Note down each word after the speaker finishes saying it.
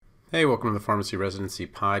Hey, welcome to the Pharmacy Residency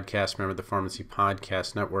Podcast. Remember the Pharmacy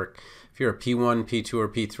Podcast Network. If you're a P1, P2, or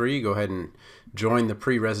P3, go ahead and join the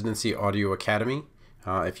Pre-Residency Audio Academy.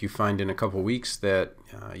 If you find in a couple weeks that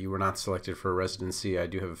you were not selected for a residency, I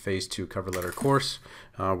do have a Phase 2 cover letter course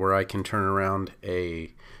where I can turn around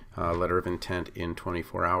a letter of intent in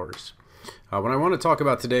 24 hours. What I want to talk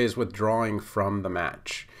about today is withdrawing from the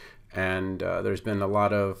match. And there's been a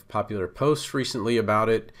lot of popular posts recently about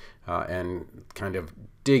it and kind of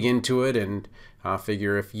dig into it and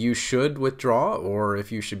figure if you should withdraw or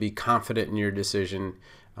if you should be confident in your decision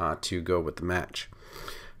to go with the match.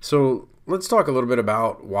 So let's talk a little bit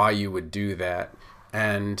about why you would do that.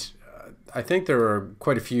 And I think there are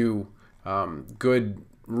quite a few good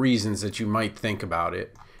reasons that you might think about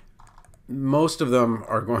it. Most of them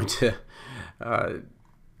are going to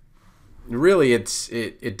really,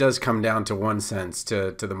 it does come down to one sense,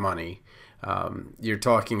 to the money. You're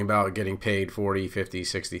talking about getting paid $40,000,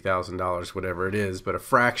 $50,000, $60,000, whatever it is, but a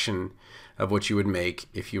fraction of what you would make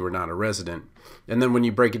if you were not a resident. And then when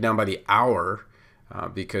you break it down by the hour,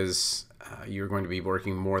 because you're going to be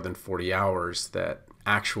working more than 40 hours, that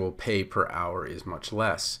actual pay per hour is much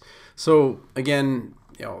less. So again,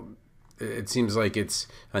 it seems like it's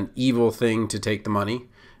an evil thing to take the money.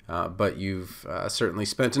 But you've certainly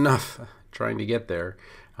spent enough trying to get there.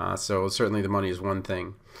 So certainly the money is one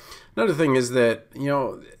thing. Another thing is that,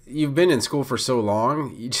 you've been in school for so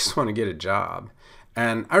long, you just want to get a job.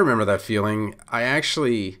 And I remember that feeling. I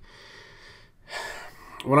actually,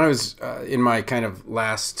 when I was in my kind of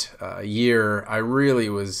last year, I really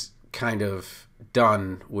was kind of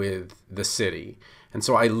done with the city. And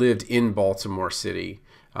so I lived in Baltimore City,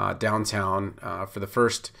 downtown, for the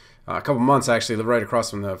first a couple months. I actually lived right across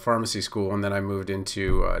from the pharmacy school, and then I moved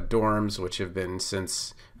into dorms, which have been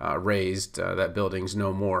since razed. That building's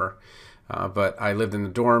no more. But I lived in the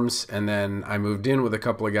dorms, and then I moved in with a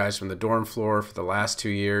couple of guys from the dorm floor for the last 2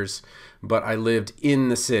 years. But I lived in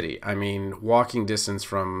the city. I mean, walking distance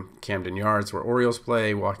from Camden Yards, where Orioles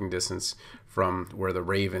play, walking distance from where the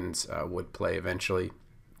Ravens would play eventually.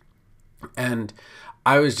 And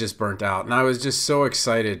I was just burnt out, and I was just so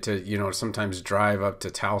excited to, sometimes drive up to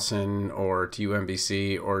Towson or to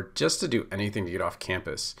UMBC or just to do anything to get off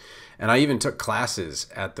campus. And I even took classes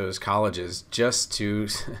at those colleges just to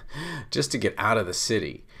get out of the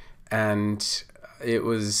city. And it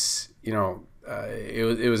was,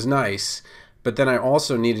 it was nice. But then I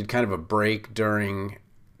also needed kind of a break during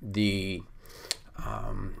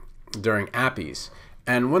Appies.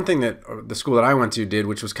 And one thing that the school that I went to did,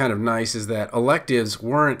 which was kind of nice, is that electives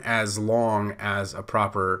weren't as long as a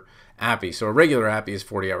proper Appy. So a regular Appy is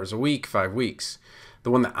 40 hours a week, 5 weeks. The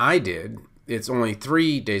one that I did, it's only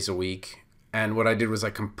 3 days a week. And what I did was I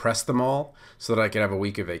compressed them all so that I could have a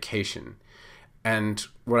week of vacation. And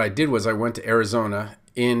what I did was I went to Arizona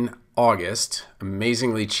in August,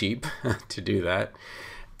 amazingly cheap to do that.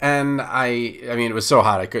 And I mean, it was so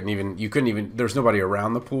hot, you couldn't even, there was nobody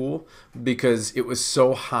around the pool because it was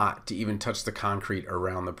so hot to even touch the concrete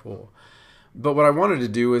around the pool. But what I wanted to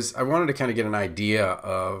do is I wanted to kind of get an idea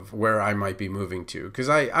of where I might be moving to, because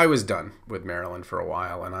I was done with Maryland for a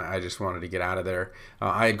while, and I just wanted to get out of there.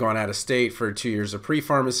 I had gone out of state for 2 years of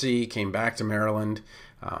pre-pharmacy, came back to Maryland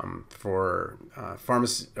for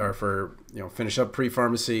pharmacy, or for finish up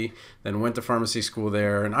pre-pharmacy, then went to pharmacy school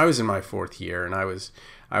there, and I was in my 4th year, and I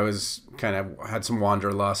was kind of had some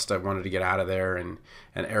wanderlust. I wanted to get out of there, and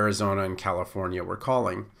Arizona and California were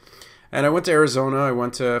calling. And I went to Arizona, I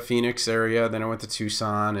went to Phoenix area, then I went to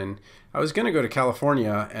Tucson, and I was going to go to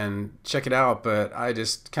California and check it out, but I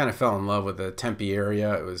just kind of fell in love with the Tempe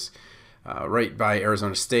area. It was right by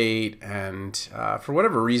Arizona State, and for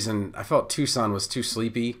whatever reason, I felt Tucson was too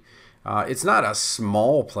sleepy. It's not a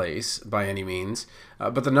small place by any means,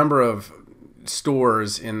 but the number of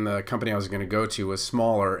stores in the company I was going to go to was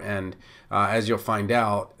smaller, and as you'll find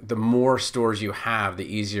out, the more stores you have,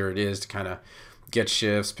 the easier it is to kind of get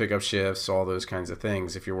shifts, pick up shifts, all those kinds of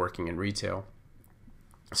things if you're working in retail.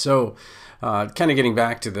 So kind of getting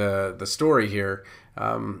back to the story here,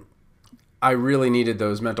 I really needed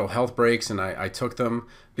those mental health breaks, and I took them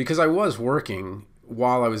because I was working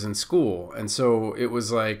while I was in school. And so it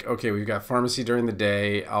was like, okay, we've got pharmacy during the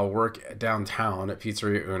day. I'll work downtown at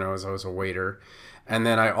Pizzeria Uno as I was a waiter. And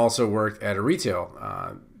then I also worked at a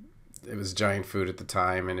retail. It was Giant Food at the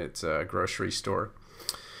time, and it's a grocery store.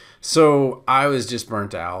 So I was just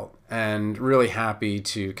burnt out and really happy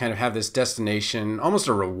to kind of have this destination, almost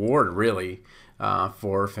a reward really,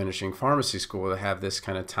 for finishing pharmacy school, to have this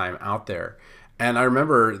kind of time out there. And I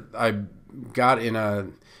remember I got in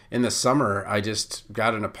the summer, I just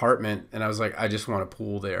got an apartment, and I was like, I just want a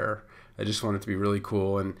pool there. I just want it to be really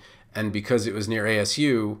cool. And because it was near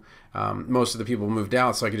ASU, Most of the people moved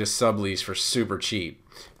out, so I could just sublease for super cheap.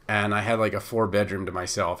 And I had like a 4-bedroom to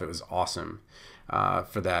myself. It was awesome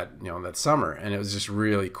for that, that summer. And it was just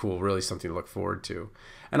really cool, really something to look forward to.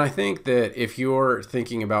 And I think that if you're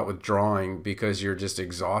thinking about withdrawing because you're just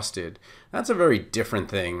exhausted, that's a very different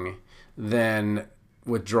thing than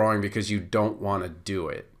withdrawing because you don't want to do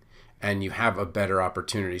it and you have a better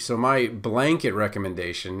opportunity. So my blanket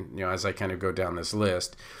recommendation, as I kind of go down this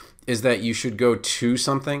list, is that you should go to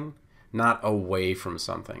something, not away from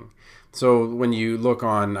something. So when you look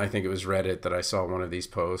on, I think it was Reddit that I saw one of these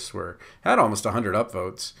posts where it had almost 100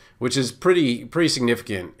 upvotes, which is pretty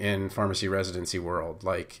significant in pharmacy residency world.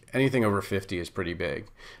 Like anything over 50 is pretty big.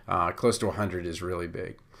 Close to 100 is really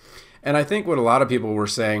big. And I think what a lot of people were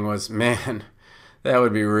saying was, man, that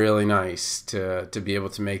would be really nice to be able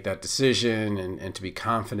to make that decision and to be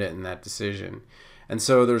confident in that decision. And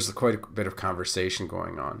so there's quite a bit of conversation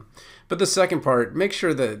going on. But the second part, make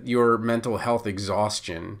sure that your mental health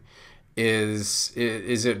exhaustion is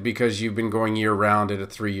it because you've been going year round at a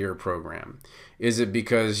 3-year program? Is it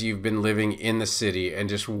because you've been living in the city and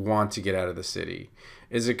just want to get out of the city?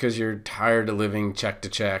 Is it because you're tired of living check to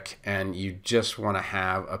check and you just want to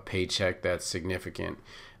have a paycheck that's significant?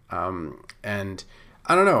 And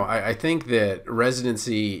I don't know. I think that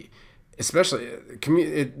residency, especially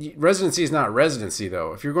residency is not residency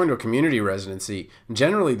though. If you're going to a community residency,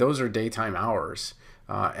 generally those are daytime hours.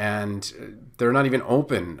 And they're not even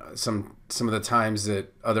open some of the times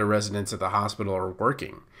that other residents at the hospital are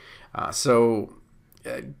working. So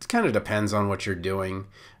it kind of depends on what you're doing.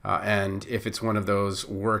 And if it's one of those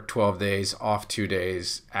work 12 days, off 2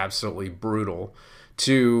 days, absolutely brutal,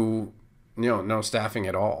 to no staffing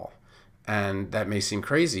at all. And that may seem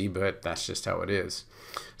crazy, but that's just how it is.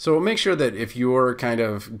 So make sure that if you're kind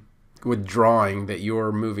of withdrawing, that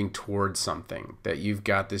you're moving towards something, that you've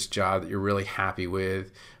got this job that you're really happy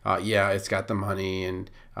with. It's got the money and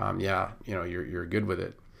you're good with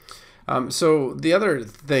it. So the other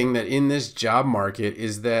thing that in this job market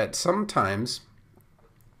is that sometimes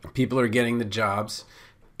people are getting the jobs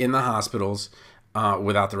in the hospitals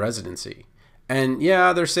without the residency. And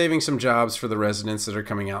they're saving some jobs for the residents that are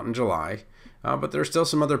coming out in July, but there are still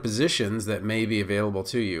some other positions that may be available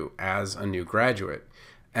to you as a new graduate.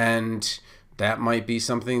 And that might be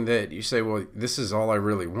something that you say, well, this is all I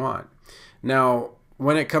really want. Now,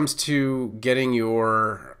 when it comes to getting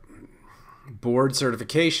your board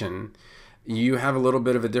certification, you have a little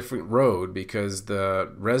bit of a different road because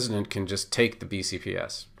the resident can just take the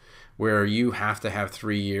BCPS, where you have to have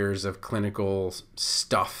 3 years of clinical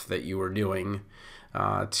stuff that you were doing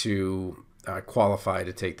to qualify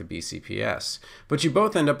to take the BCPS. But you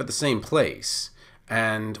both end up at the same place.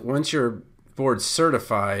 And once you're board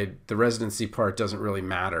certified, the residency part doesn't really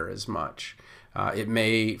matter as much. It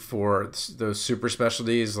may for those super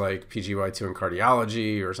specialties like PGY2 in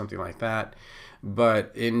cardiology or something like that.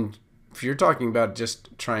 But if you're talking about just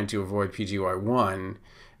trying to avoid PGY1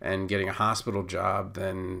 and getting a hospital job,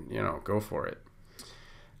 then, go for it.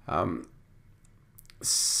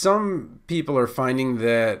 Some people are finding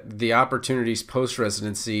that the opportunities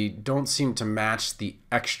post-residency don't seem to match the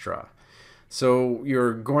extra. So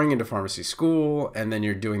you're going into pharmacy school and then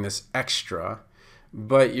you're doing this extra,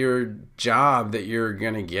 but your job that you're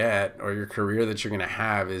going to get or your career that you're going to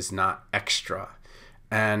have is not extra.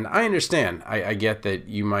 And I understand. I get that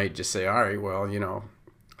you might just say, all right, well,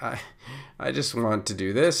 I just want to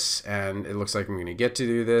do this and it looks like I'm going to get to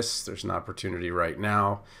do this. There's an opportunity right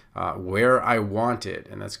now where I want it.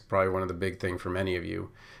 And that's probably one of the big things for many of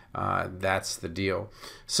you. That's the deal.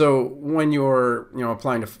 So when you're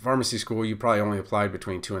applying to pharmacy school, you probably only applied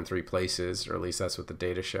between 2 and 3 places, or at least that's what the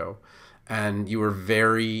data show. And you were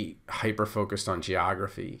very hyper focused on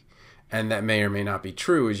geography. And that may or may not be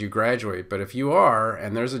true as you graduate. But if you are,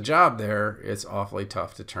 and there's a job there, it's awfully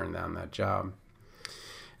tough to turn down that job.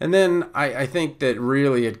 And then I think that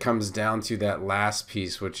really it comes down to that last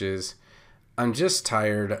piece, which is I'm just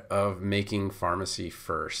tired of making pharmacy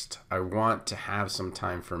first. I want to have some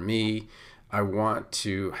time for me. I want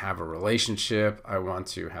to have a relationship. I want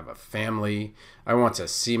to have a family. I want to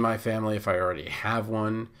see my family if I already have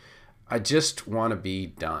one. I just want to be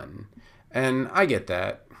done. And I get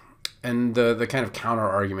that. And the kind of counter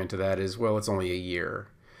argument to that is, well, it's only a year.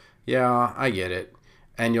 Yeah, I get it.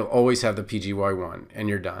 And you'll always have the PGY1 and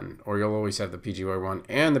you're done. Or you'll always have the PGY1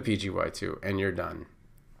 and the PGY2 and you're done.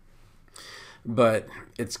 But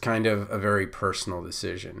it's kind of a very personal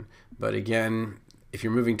decision. But again, if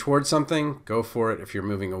you're moving towards something, go for it. If you're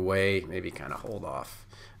moving away, maybe kind of hold off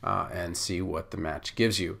and see what the match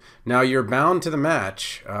gives you. Now you're bound to the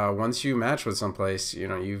match. Once you match with someplace,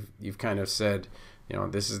 you've kind of said,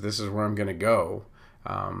 this is where I'm going to go.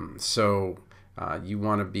 So you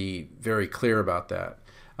want to be very clear about that.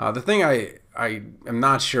 The thing I am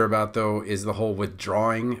not sure about, though, is the whole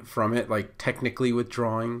withdrawing from it, like technically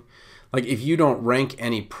withdrawing. Like if you don't rank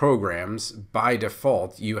any programs, by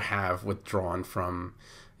default, you have withdrawn from,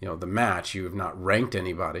 the match. You have not ranked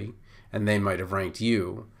anybody, and they might have ranked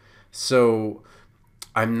you. So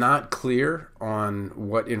I'm not clear on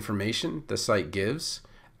what information the site gives.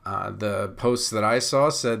 The posts that I saw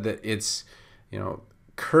said that it's,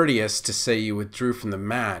 courteous to say you withdrew from the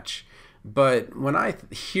match. But when I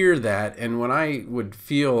hear that, and when I would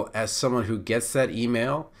feel as someone who gets that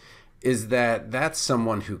email, is that that's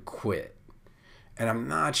someone who quit. And I'm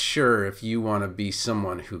not sure if you want to be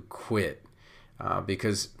someone who quit.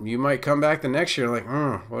 Because you might come back the next year like,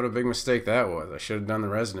 what a big mistake that was. I should have done the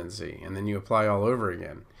residency. And then you apply all over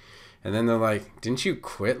again. And then they're like, didn't you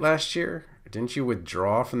quit last year? Didn't you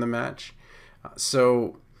withdraw from the match?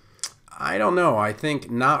 So I don't know. I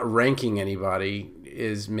think not ranking anybody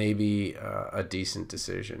is maybe a decent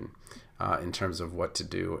decision in terms of what to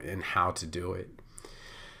do and how to do it.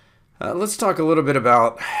 Let's talk a little bit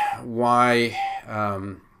about why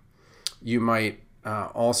you might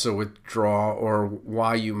also withdraw, or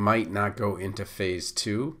why you might not go into phase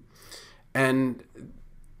 2. And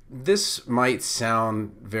this might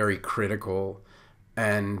sound very critical,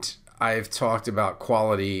 and I've talked about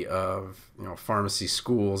quality of pharmacy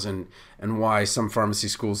schools and why some pharmacy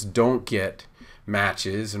schools don't get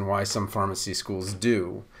matches and why some pharmacy schools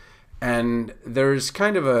do. And there's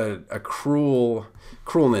kind of a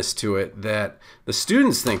cruelness to it that the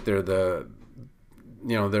students think they're they're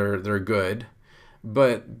good,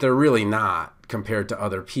 but they're really not compared to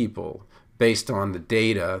other people based on the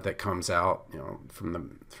data that comes out, from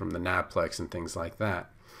the NAPLEX and things like that.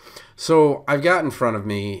 So I've got in front of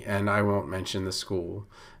me, and I won't mention the school,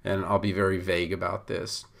 and I'll be very vague about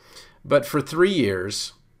this, but for 3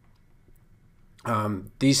 years,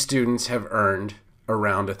 these students have earned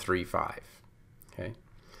around a 3.5. Okay,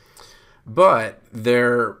 but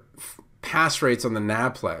their pass rates on the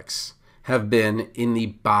NAPLEX have been in the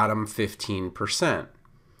bottom 15%.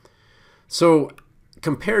 So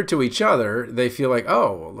compared to each other, they feel like,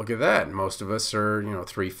 oh, well, look at that. Most of us are,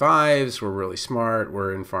 3.5s. We're really smart.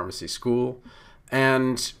 We're in pharmacy school.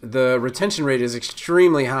 And the retention rate is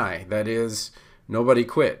extremely high. That is, nobody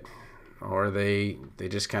quit. Or they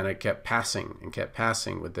just kind of kept passing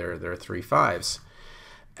with their 3.5s.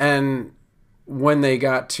 And when they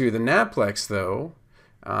got to the NAPLEX, though,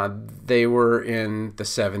 they were in the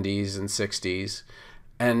 70s and 60s.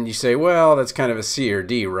 And you say, well, that's kind of a C or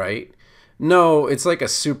D, right? No, it's like a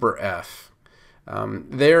super F.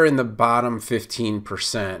 They're in the bottom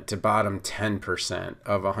 15% to bottom 10%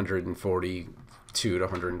 of 142 to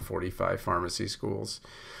 145 pharmacy schools.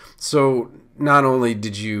 So not only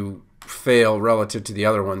did you fail relative to the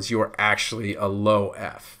other ones, you are actually a low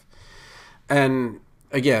F. And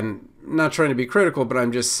again, not trying to be critical, but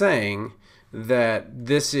I'm just saying that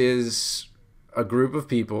this is a group of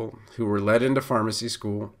people who were led into pharmacy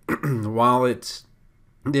school while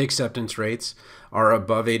the acceptance rates are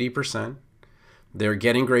above 80%. They're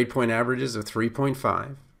getting grade point averages of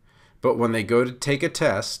 3.5. But when they go to take a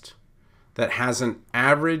test that has an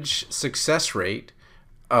average success rate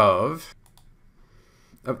of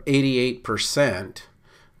 88%,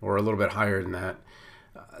 or a little bit higher than that,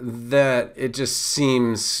 that it just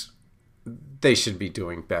seems they should be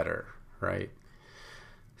doing better, right?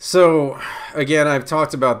 So again, I've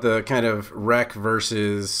talked about the kind of rec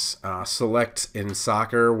versus select in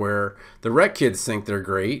soccer, where the rec kids think they're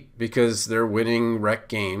great because they're winning rec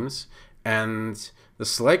games, and the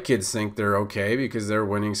select kids think they're okay because they're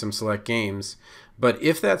winning some select games. But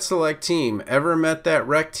if that select team ever met that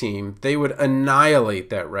rec team, they would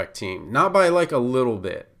annihilate that rec team. Not by like a little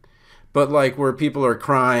bit, but like where people are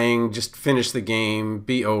crying, just finish the game,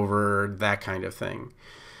 be over, that kind of thing.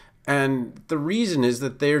 And the reason is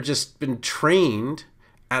that they're just been trained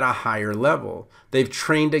at a higher level. They've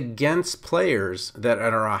trained against players that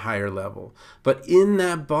are a higher level. But in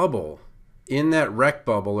that bubble, in that rec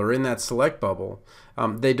bubble or in that select bubble,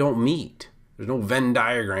 they don't meet. There's no Venn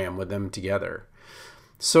diagram with them together.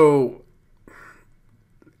 So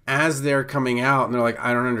as they're coming out and they're like,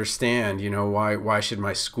 I don't understand, why should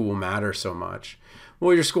my school matter so much?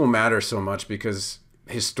 Well, your school matters so much because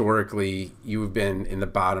historically you've been in the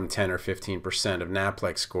bottom 10 or 15% of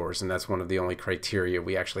NAPLEX scores, and that's one of the only criteria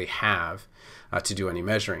we actually have to do any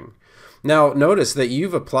measuring. Now, notice that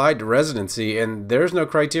you've applied to residency and there's no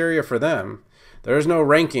criteria for them. There's no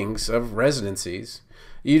rankings of residencies.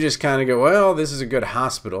 You just kind of go, well, this is a good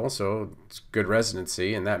hospital, so it's good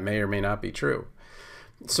residency, and that may or may not be true.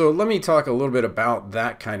 So let me talk a little bit about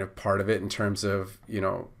that kind of part of it in terms of,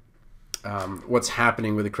 what's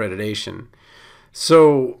happening with accreditation.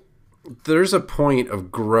 So there's a point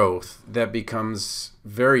of growth that becomes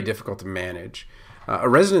very difficult to manage. A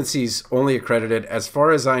residency is only accredited, as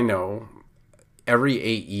far as I know, every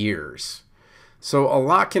 8 years. So a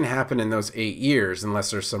lot can happen in those 8 years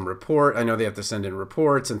unless there's some report. I know they have to send in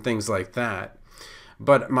reports and things like that.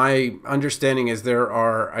 But my understanding is there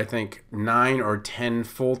are, I think, 9 or 10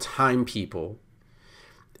 full-time people.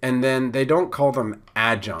 And then they don't call them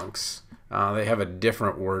adjuncts. They have a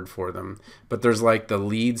different word for them. But there's like the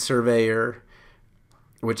lead surveyor,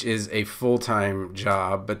 which is a full-time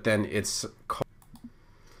job, but then it's called,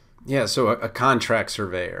 yeah, so a contract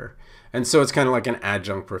surveyor. And so it's kind of like an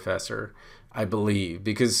adjunct professor, I believe,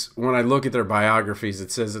 because when I look at their biographies,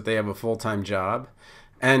 it says that they have a full-time job.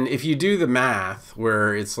 And if you do the math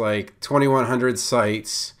where it's like 2,100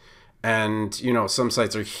 sites and, some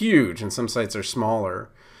sites are huge and some sites are smaller,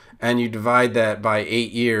 and you divide that by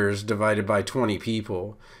 8 years divided by 20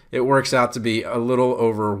 people, it works out to be a little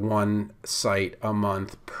over one site a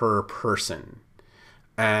month per person.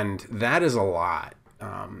 And that is a lot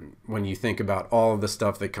when you think about all of the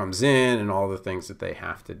stuff that comes in and all the things that they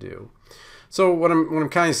have to do. So what I'm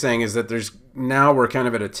kind of saying is that we're kind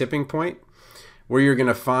of at a tipping point where you're going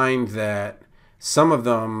to find that some of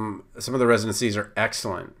the residencies are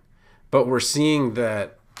excellent, but we're seeing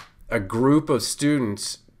that a group of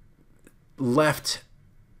students left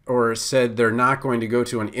or said they're not going to go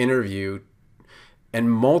to an interview,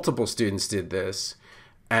 and multiple students did this,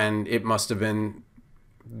 and it must have been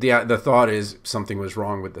the thought is something was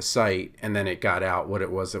wrong with the site, and then it got out what it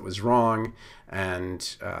was that was wrong,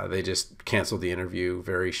 and they just canceled the interview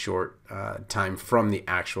very short time from the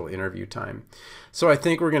actual interview time. So I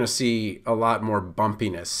think we're going to see a lot more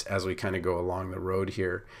bumpiness as we kind of go along the road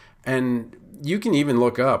here. And you can even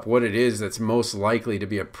look up what it is that's most likely to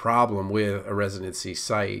be a problem with a residency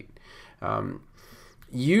site.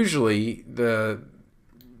 Usually the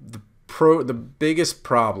biggest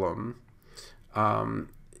problem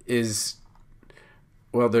is,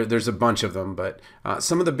 well, there's a bunch of them, but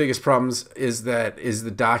some of the biggest problems is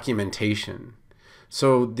the documentation.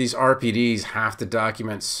 So these RPDs have to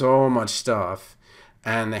document so much stuff,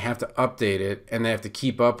 and they have to update it, and they have to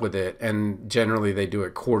keep up with it, and generally they do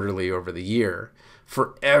it quarterly over the year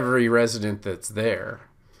for every resident that's there.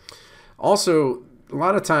 Also, a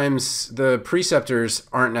lot of times the preceptors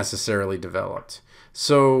aren't necessarily developed.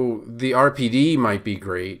 So the RPD might be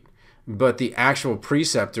great, but the actual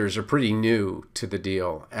preceptors are pretty new to the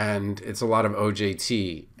deal, and it's a lot of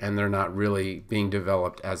OJT, and they're not really being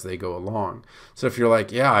developed as they go along. So if you're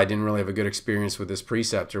like, yeah, I didn't really have a good experience with this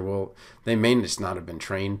preceptor, well, they may just not have been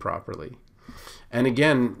trained properly. And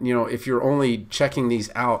again, if you're only checking these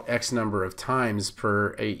out X number of times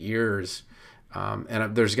per 8 years,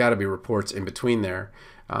 and there's got to be reports in between there,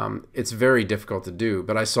 it's very difficult to do.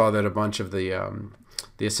 But I saw that a bunch of the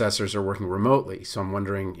assessors are working remotely. So I'm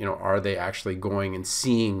wondering, are they actually going and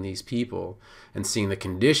seeing these people and seeing the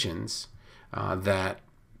conditions that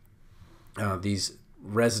these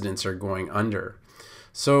residents are going under?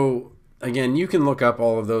 So again, you can look up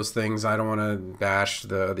all of those things. I don't want to bash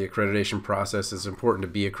the accreditation process. It's important to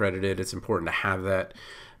be accredited. It's important to have that.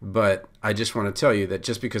 But I just want to tell you that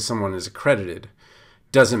just because someone is accredited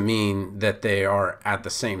doesn't mean that they are at the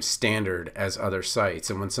same standard as other sites.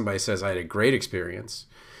 And when somebody says, I had a great experience,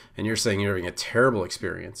 and you're saying you're having a terrible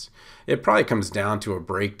experience, it probably comes down to a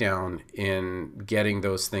breakdown in getting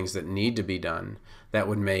those things that need to be done that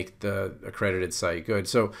would make the accredited site good.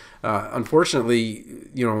 So unfortunately,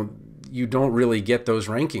 you don't really get those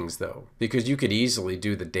rankings, though, because you could easily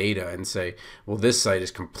do the data and say, well, this site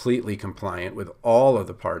is completely compliant with all of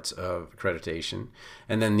the parts of accreditation,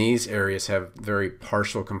 and then these areas have very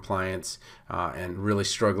partial compliance and really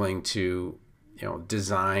struggling to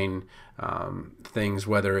design things,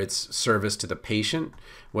 whether it's service to the patient,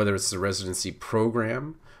 whether it's the residency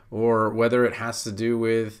program, or whether it has to do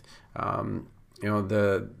with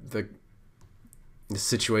the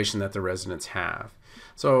situation that the residents have.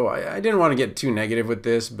 So I didn't want to get too negative with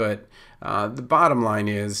this, but the bottom line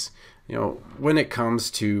is, when it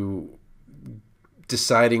comes to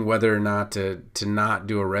deciding whether or not to not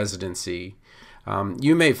do a residency,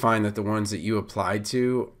 you may find that the ones that you applied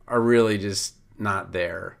to are really just not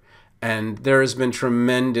there. And there has been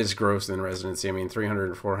tremendous growth in residency. I mean, 300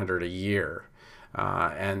 and 400 a year.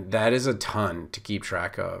 And that is a ton to keep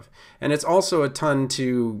track of. And it's also a ton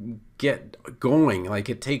to get going. Like,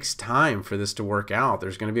 it takes time for this to work out.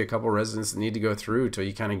 There's going to be a couple residents that need to go through till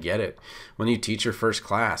you kind of get it. When you teach your first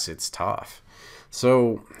class, it's tough.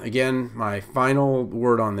 So again, my final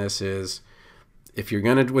word on this is if you're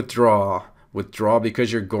going to withdraw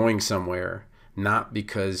because you're going somewhere, not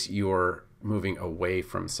because you're moving away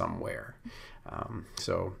from somewhere.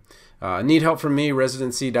 Need help from me,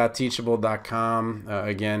 residency.teachable.com.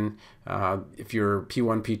 Again, if you're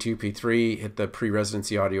P1, P2, P3, hit the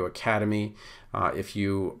Pre-Residency Audio Academy. If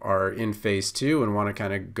you are in phase 2 and want to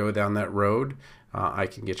kind of go down that road, I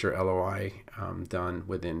can get your LOI done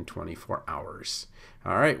within 24 hours.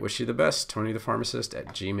 All right, wish you the best.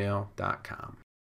 TonyThePharmacist@gmail.com.